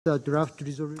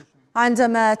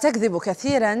عندما تكذب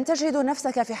كثيرا تجد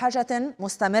نفسك في حاجة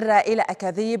مستمرة إلى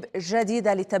أكاذيب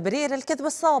جديدة لتبرير الكذب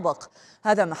السابق.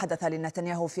 هذا ما حدث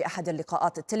لنتنياهو في أحد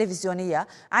اللقاءات التلفزيونية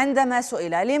عندما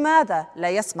سئل لماذا لا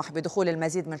يسمح بدخول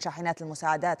المزيد من شاحنات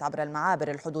المساعدات عبر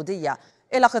المعابر الحدودية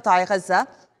إلى قطاع غزة.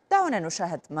 دعونا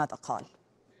نشاهد ماذا قال.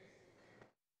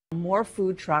 More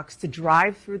food trucks to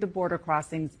drive through the border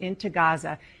crossings into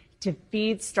Gaza to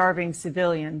feed starving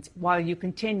civilians while you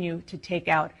continue to take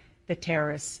out the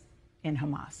terrorists in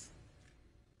Hamas.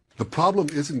 The problem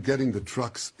isn't getting the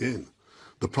trucks in.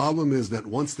 The problem is that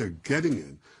once they're getting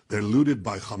in, they're looted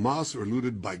by Hamas or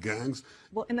looted by gangs.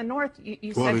 Well, in the north,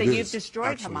 you said that you've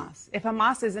destroyed Hamas. If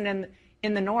Hamas isn't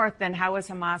in the north, then how is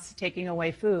Hamas taking away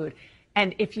food? And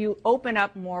if you open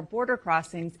up more border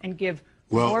crossings and give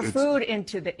more food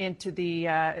into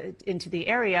the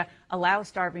area, allow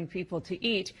starving people to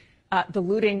eat, the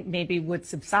looting maybe would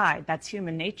subside. That's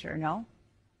human nature, no?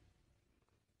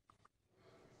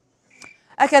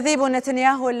 أكاذيب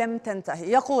نتنياهو لم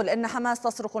تنتهي. يقول إن حماس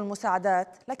تسرق المساعدات،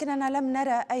 لكننا لم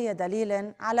نرى أي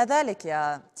دليل على ذلك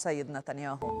يا سيد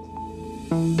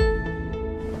نتنياهو.